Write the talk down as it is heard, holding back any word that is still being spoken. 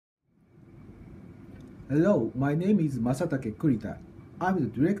Hello, my name is Masatake Kurita. I'm the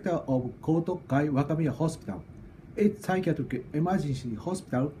director of Kotokai Wakamiya Hospital. It's a psychiatric emergency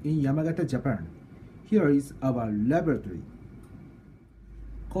hospital in Yamagata, Japan. Here is our laboratory.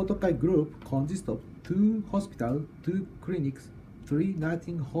 Kotokai Group consists of 2 hospitals, 2 clinics, 3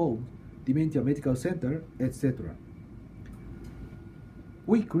 nursing homes, dementia medical center, etc.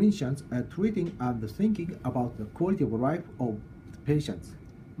 We clinicians are treating and thinking about the quality of life of the patients.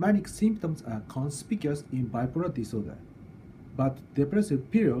 Manic symptoms are conspicuous in bipolar disorder, but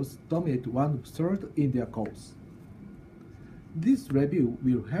depressive periods dominate 1/3 in their course. This review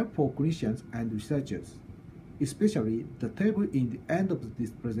will help for clinicians and researchers. Especially, the table in the end of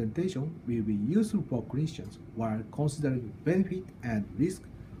this presentation will be useful for clinicians while considering benefit and risk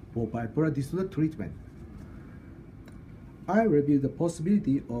for bipolar disorder treatment. I review the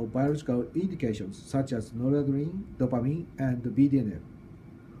possibility of biological indications such as noradrenaline, dopamine, and BDNF.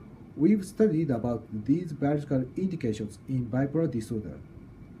 We've studied about these biological indications in bipolar disorder.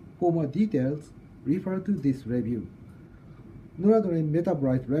 For more details, refer to this review. Noradrenaline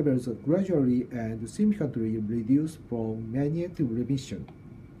metabolite levels are gradually and significantly reduced from mania to remission.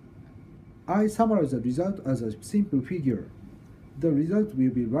 I summarize the result as a simple figure. The result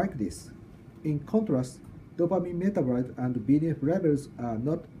will be like this. In contrast, dopamine metabolite and BDNF levels are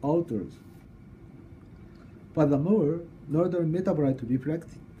not altered. Furthermore, noradrenaline metabolite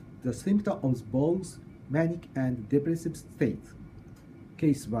reflects the symptoms of both manic and depressive states,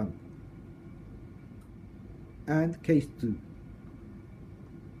 case 1 and case 2.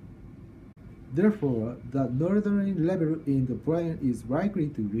 Therefore, the noradrenaline level in the brain is likely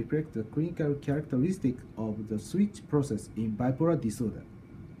to reflect the clinical characteristics of the switch process in bipolar disorder.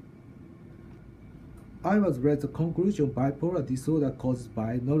 I was read the conclusion bipolar disorder caused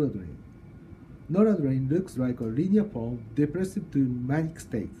by noradrenaline. Noradrenaline looks like a linear from depressive to manic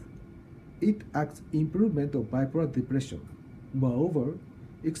states. It acts improvement of bipolar depression. Moreover,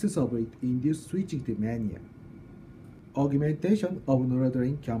 excess of it induces switching to mania. Augmentation of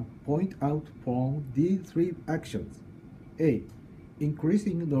noradrenaline can point out from these 3 actions. A.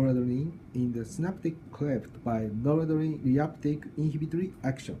 Increasing noradrenaline in the synaptic cleft by noradrenaline reuptake inhibitory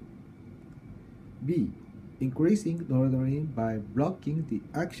action. B. Increasing noradrenaline by blocking the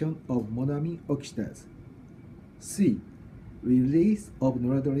action of monoamine oxidase. C. Release of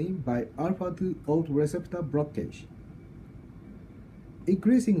noradrenaline by alpha-2 autoreceptor blockage.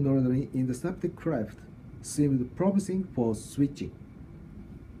 Increasing noradrenaline in the synaptic cleft seemed promising for switching.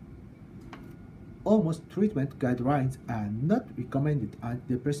 Almost treatment guidelines are not recommended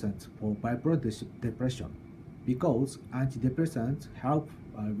antidepressants for bipolar depression because antidepressants help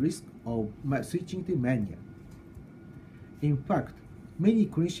risk of switching to mania. In fact, many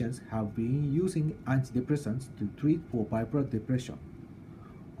clinicians have been using antidepressants to treat for bipolar depression.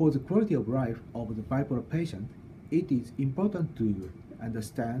 For the quality of life of the bipolar patient, it is important to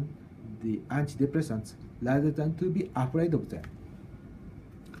understand the antidepressants rather than to be afraid of them.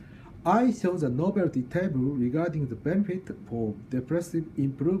 I show the novelty table regarding the benefit for depressive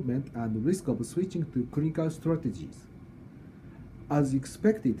improvement and risk of switching to clinical strategies. As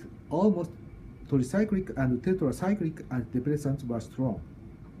expected, almost tricyclic and tetracyclic antidepressants were strong.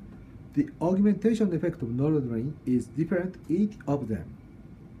 The augmentation effect of noradrenaline is different each of them.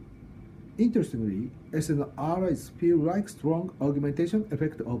 Interestingly, SNRIs feel like strong augmentation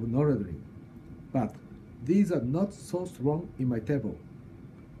effect of noradrenaline, but these are not so strong in my table.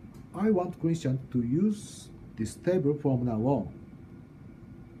 I want clinicians to use this table from now on.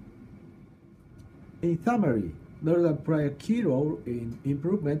 In summary, noradrenaline plays a key role in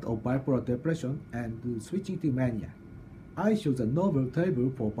improvement of bipolar depression and switching to mania. I show the novel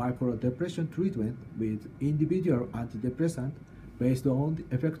table for bipolar depression treatment with individual antidepressant based on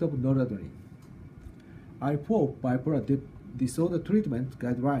the effect of noradrenaline. I hope bipolar disorder treatment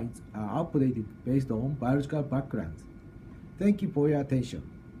guidelines are updated based on biological backgrounds. Thank you for your attention.